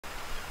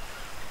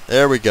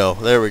There we go.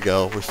 There we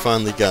go. We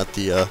finally got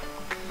the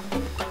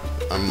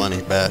our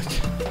money back.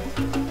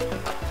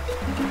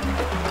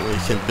 We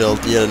can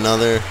build yet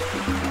another.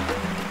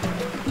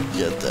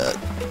 Get that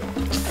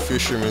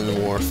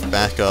Fisherman Wharf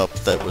back up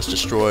that was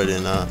destroyed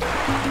in the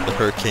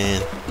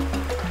hurricane.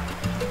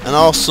 And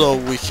also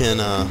we can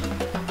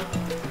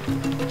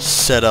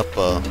set up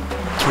a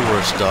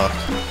tourist dock.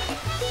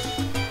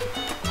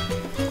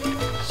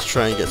 Let's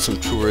try and get some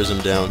tourism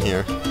down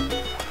here.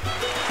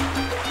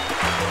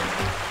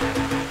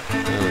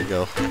 There we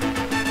go.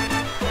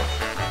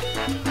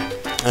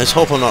 I just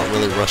hope I'm not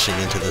really rushing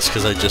into this,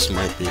 because I just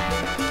might be.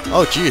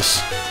 Oh jeez.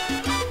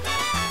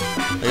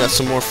 I got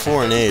some more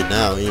foreign aid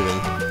now, even.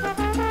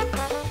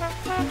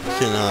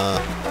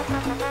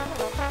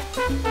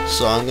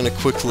 So I'm gonna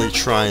quickly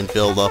try and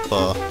build up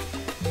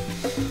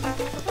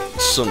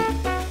some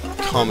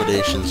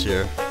accommodations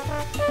here.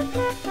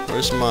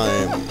 Where's my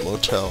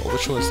motel?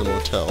 Which one's the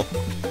motel?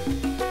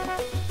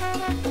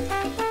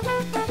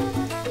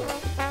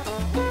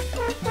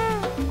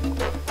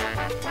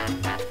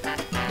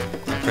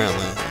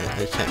 Apparently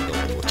I can't build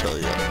a motel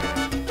yet.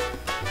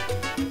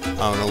 I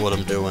don't know what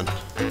I'm doing.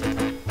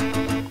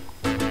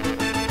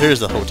 Here's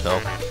the hotel.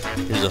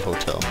 Here's a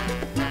hotel.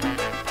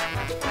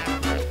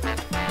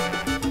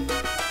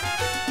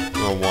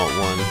 I'll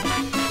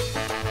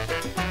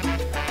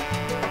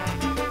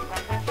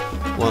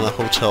want a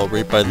hotel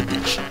right by the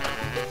beach.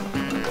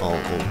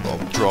 I'll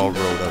draw a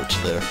road out to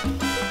there.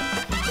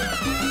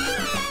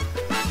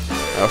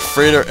 Our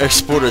freighter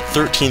exported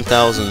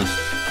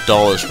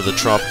 $13,000 for the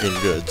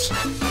Tropican goods.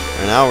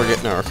 And now we're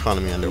getting our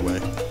economy underway.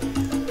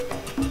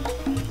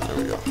 There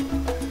we go.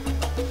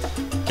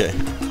 Okay.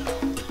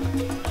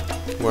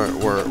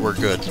 We're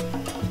good.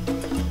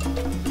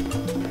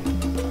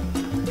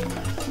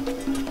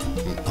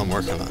 I'm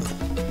working on it.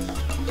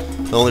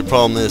 The only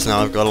problem is now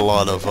I've got a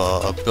lot of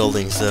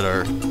buildings that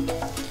are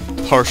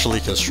partially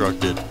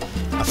constructed.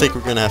 I think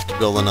we're gonna have to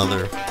build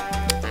another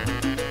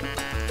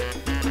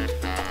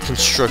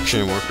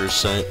construction workers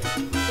site.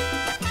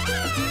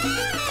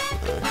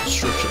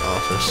 Construction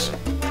office.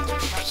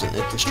 It's an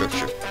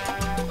infrastructure.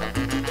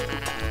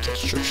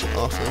 Construction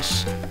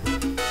office.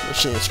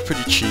 Actually, it's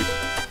pretty cheap.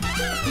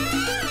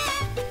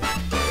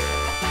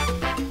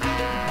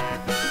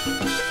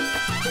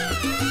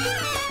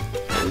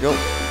 There we go.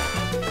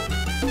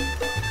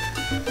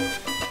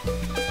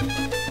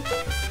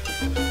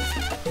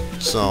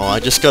 So I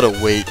just gotta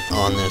wait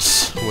on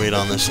this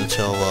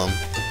until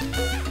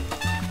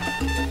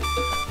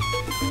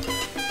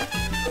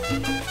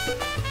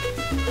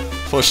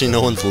unfortunately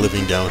no one's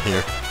living down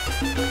here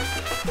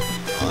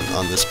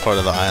on this part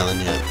of the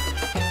island yet.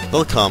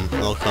 They'll come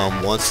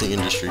once the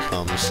industry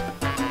comes.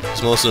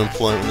 So most of the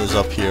employment is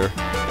up here.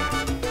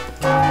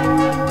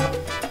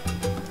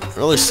 It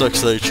really sucks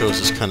that they chose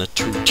this kind of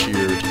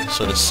two-tiered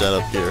sort of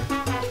setup here.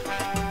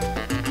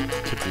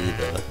 Could be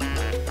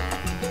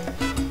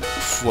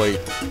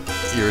quite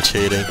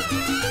irritating.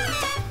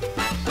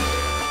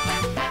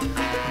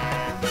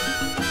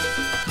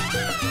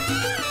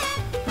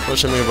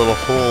 Fortunately, I'm able to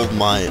hold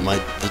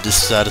the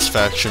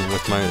dissatisfaction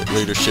with my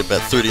leadership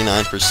at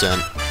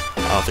 39%. I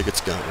don't think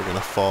we're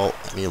gonna fall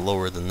any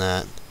lower than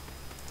that.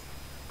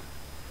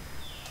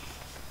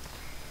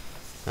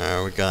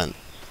 We got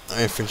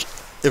our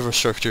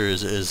infrastructure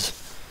is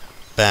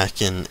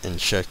back in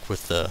check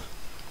with the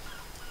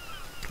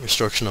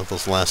construction of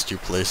those last two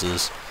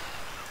places.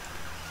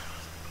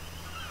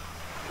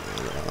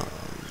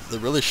 They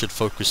really should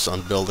focus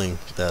on building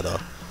that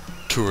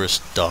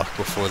tourist dock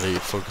before they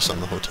focus on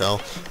the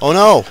hotel. Oh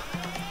no!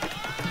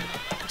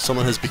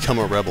 Someone has become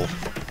a rebel.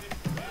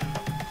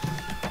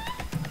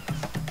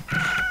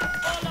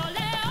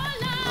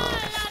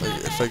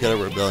 If I get a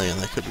rebellion,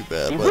 that could be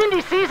bad. The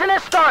windy season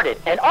has started,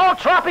 and all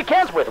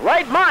Tropicans with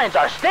right minds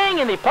are staying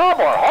in the pub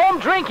or home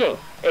drinking,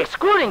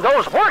 excluding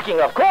those working,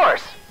 of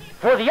course.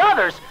 For the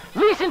others,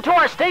 listen to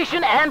our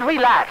station and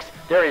relax.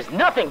 There is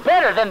nothing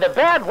better than the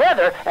bad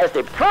weather, as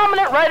the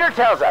prominent writer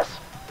tells us.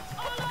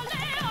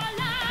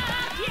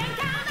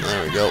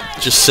 There we go.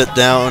 Just sit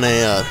down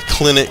a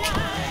clinic.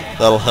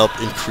 That'll help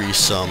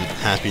increase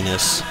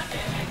happiness.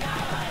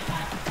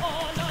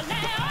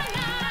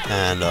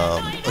 And,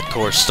 of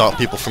course, stop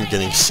people from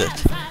getting sick.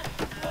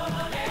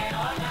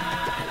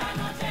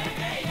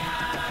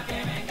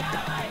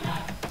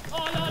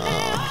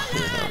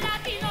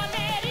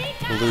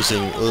 We're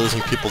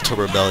losing people to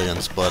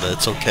rebellions, but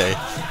it's okay.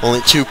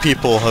 Only 2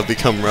 people have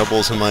become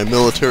rebels, and my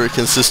military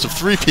consists of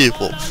 3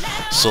 people,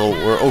 so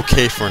we're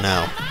okay for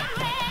now.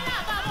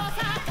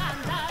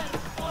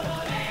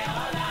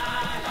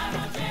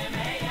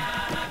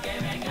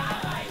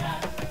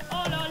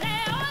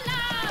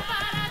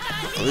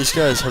 These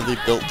guys, have they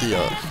built the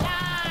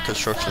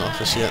construction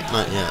office yet?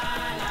 Not yet.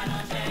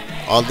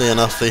 Oddly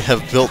enough, they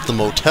have built the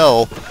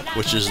motel,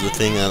 which is the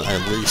thing that I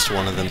least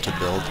wanted them to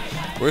build.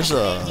 Where's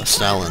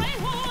Stalin?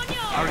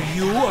 Are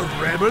you a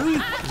rebel?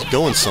 He's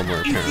going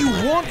somewhere, apparently.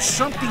 If you want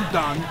something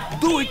done,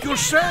 do it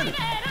yourself.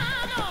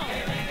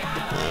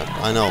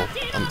 I know.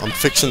 I'm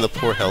fixing the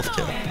poor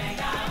healthcare.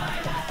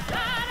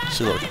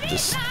 See, look,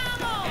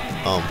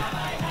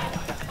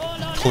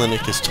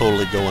 clinic is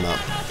totally going up.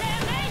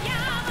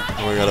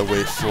 And we gotta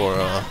wait for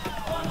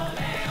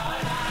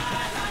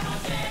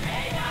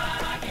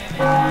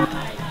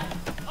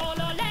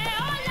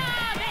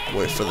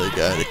the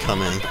guy to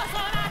come in.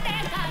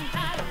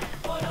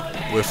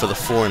 Wait for the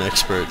foreign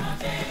expert.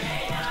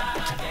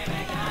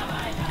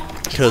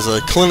 Because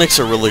clinics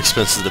are really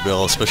expensive to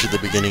build, especially at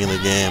the beginning of the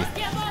game.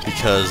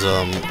 Because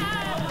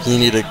you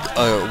need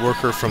a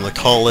worker from the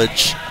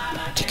college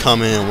to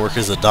come in and work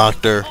as a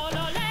doctor,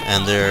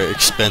 and they're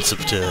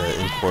expensive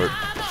to import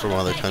from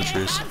other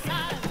countries.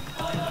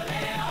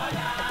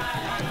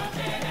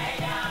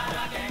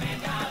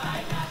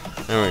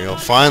 There we go.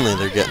 Finally,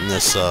 they're getting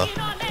this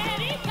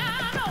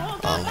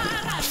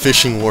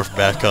fishing wharf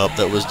back up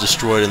that was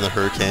destroyed in the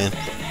hurricane.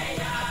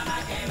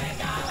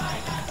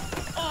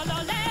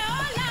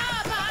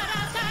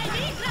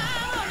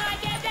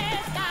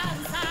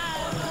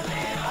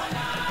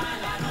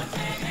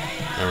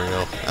 There we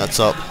go. That's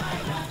up.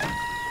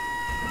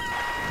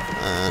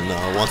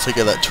 And once I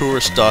get that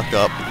tourist dock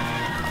up,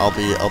 I'll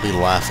be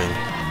laughing.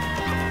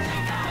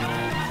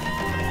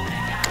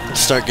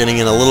 Start getting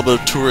in a little bit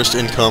of tourist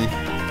income,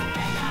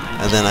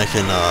 and then I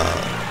can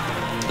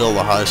build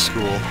a high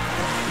school.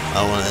 I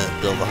don't want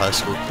to build a high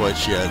school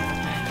quite yet.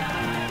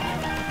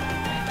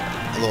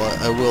 Although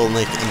I will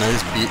make a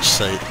nice beach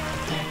site.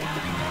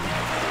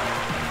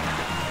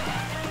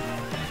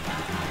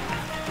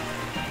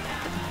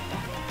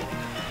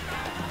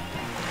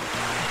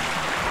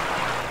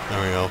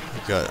 There we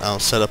go. I'll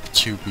set up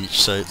 2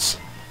 beach sites.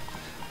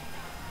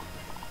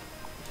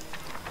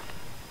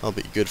 That'll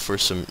be good for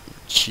some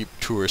cheap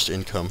tourist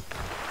income.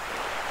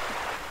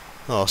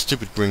 Oh,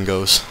 stupid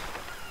gringos.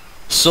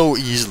 So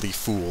easily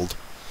fooled.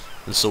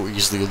 And so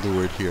easily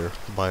lured here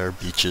by our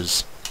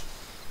beaches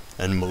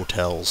and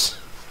motels.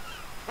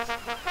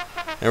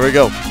 There we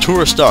go.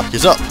 Tourist dock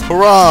is up.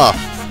 Hurrah!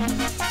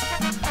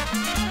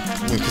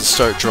 We can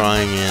start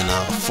drawing in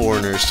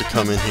foreigners to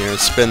come in here and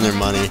spend their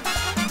money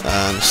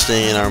and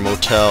stay in our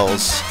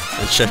motels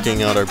and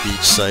checking out our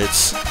beach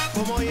sites.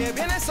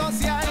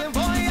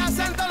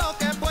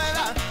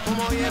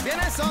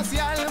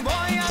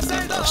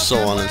 And so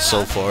on and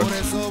so forth.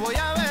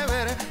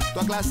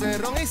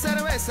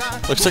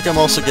 Looks like I'm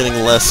also getting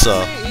less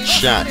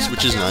shacks,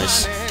 which is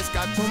nice.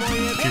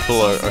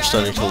 People are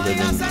starting to live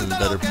in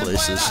better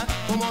places.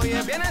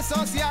 Here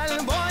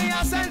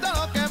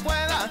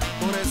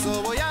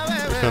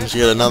comes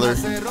yet another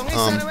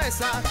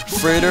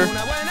freighter,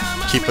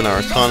 keeping our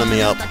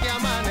economy up.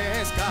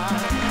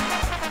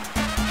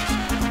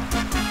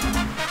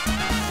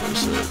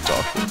 Where's the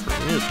dock worker?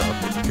 We need a dock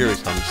worker. Here he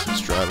comes.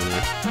 He's driving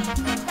here.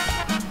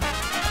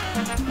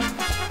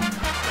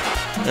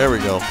 There we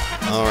go.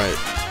 Alright.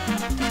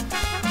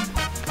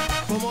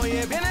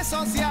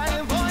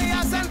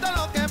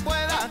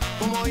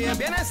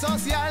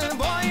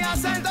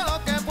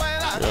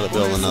 Gotta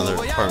build another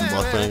apartment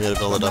block, but I gotta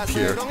build it up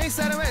here. I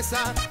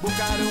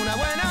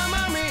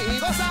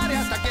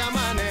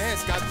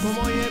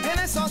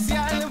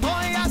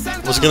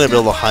was gonna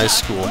build a high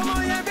school.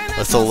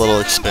 That's a little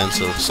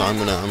expensive, so I'm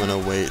gonna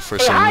wait for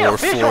some more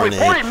foreign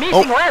aid.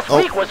 Last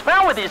week was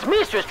found with his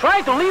mistress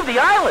trying to leave the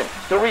island.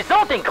 The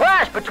resulting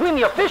clash between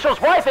the official's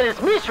wife and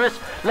his mistress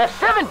left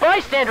 7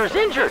 bystanders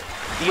injured.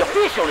 The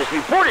official is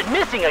reported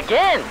missing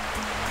again.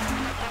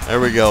 There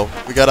we go.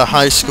 We got a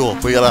high school.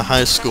 We got a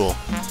high school.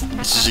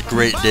 This is a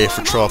great day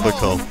for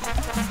Tropico.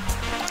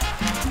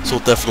 This will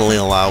definitely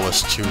allow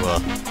us to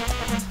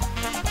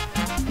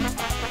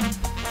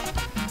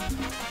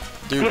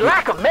The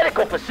lack of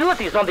medical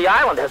facilities on the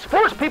island has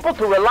forced people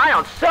to rely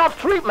on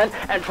self-treatment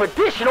and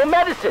traditional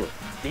medicine.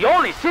 The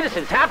only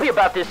citizens happy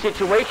about this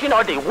situation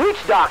are the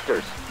witch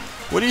doctors.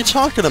 What are you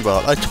talking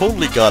about? I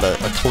totally got a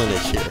clinic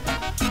here.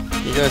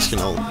 You guys can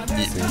all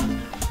beat me.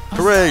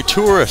 Hooray,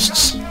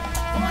 tourists!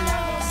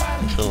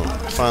 So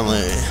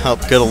finally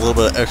help get a little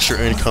bit of extra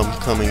income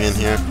coming in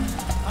here.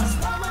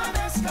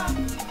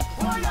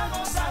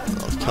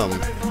 Oh, come.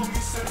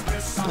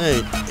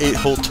 Hey, 8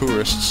 whole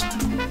tourists.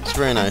 It's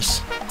very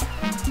nice.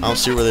 I don't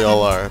see where they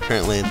all are.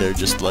 Apparently they're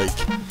just like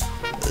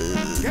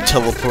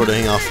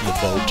teleporting off the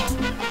boat.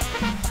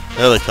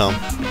 There they come.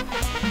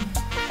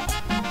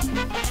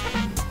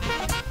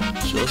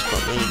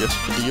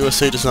 The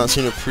USA does not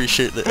seem to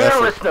appreciate the effort.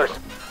 Dear listeners,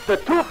 the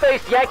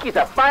two-faced Yankees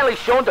have finally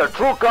shown their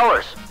true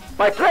colors.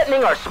 By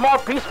threatening our small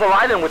peaceful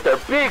island with their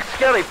big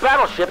scary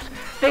battleships,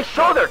 they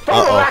show their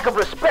total lack of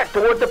respect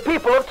toward the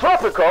people of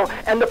Tropico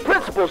and the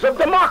principles of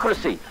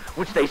democracy,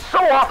 which they so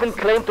often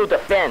claim to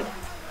defend.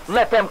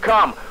 Let them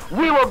come.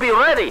 We will be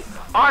ready,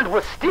 armed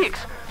with sticks,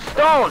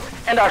 stones,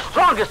 and our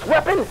strongest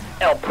weapon,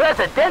 El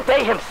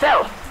Presidente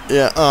himself.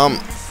 Yeah,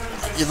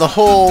 the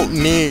whole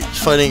me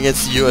fighting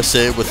against the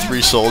USA with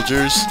 3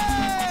 soldiers,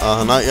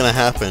 not gonna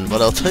happen.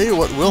 But I'll tell you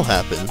what will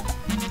happen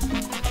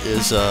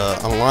is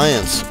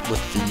alliance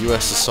with the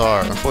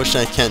USSR.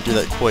 Unfortunately, I can't do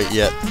that quite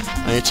yet.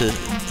 I need to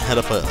head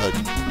up a